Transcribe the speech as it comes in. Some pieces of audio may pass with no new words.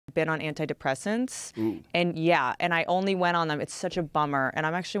been on antidepressants. Ooh. And yeah, and I only went on them. It's such a bummer. And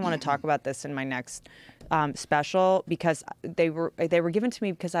I actually want to talk about this in my next special, because they were given to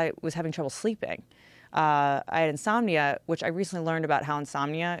me because I was having trouble sleeping. I had insomnia, which I recently learned about how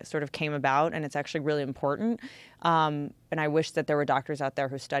insomnia sort of came about, and it's actually really important. And I wish that there were doctors out there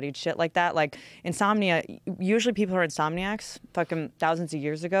who studied shit like that. Like insomnia, usually people who are insomniacs, fucking thousands of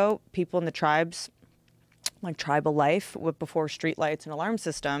years ago, people in the tribes, like tribal life before streetlights and alarm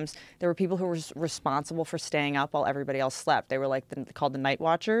systems, there were people who were responsible for staying up while everybody else slept. They were like called the night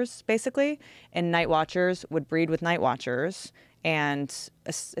watchers, basically. And night watchers would breed with night watchers. And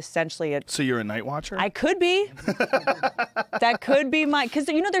essentially So you're a night watcher? I could be. That could be my, because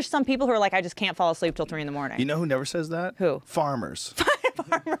you know there's some people who are like, I just can't fall asleep till 3 in the morning. You know who never says that? Who? Farmers.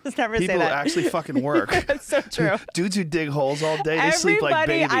 Farmers never People say that. who actually fucking work. That's so true. Dudes who dig holes all day, they sleep like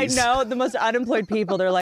babies. Everybody I know, the most unemployed people, they're like,